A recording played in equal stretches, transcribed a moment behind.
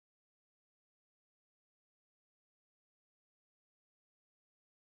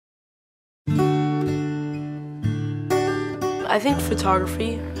I think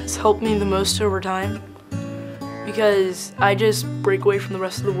photography has helped me the most over time because I just break away from the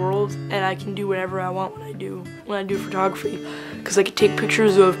rest of the world and I can do whatever I want when I do photography, because I can take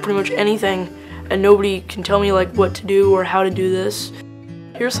pictures of pretty much anything and nobody can tell me like what to do or how to do this.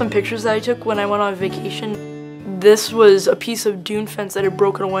 Here's some pictures that I took when I went on vacation. This was a piece of dune fence that had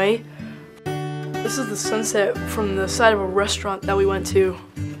broken away. This is the sunset from the side of a restaurant that we went to.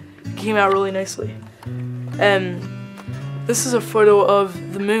 It came out really nicely. And this is a photo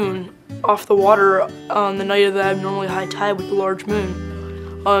of the moon off the water on the night of the abnormally high tide with the large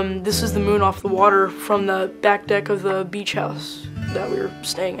moon. This is the moon off the water from the back deck of the beach house that we were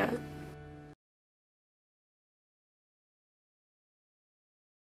staying at.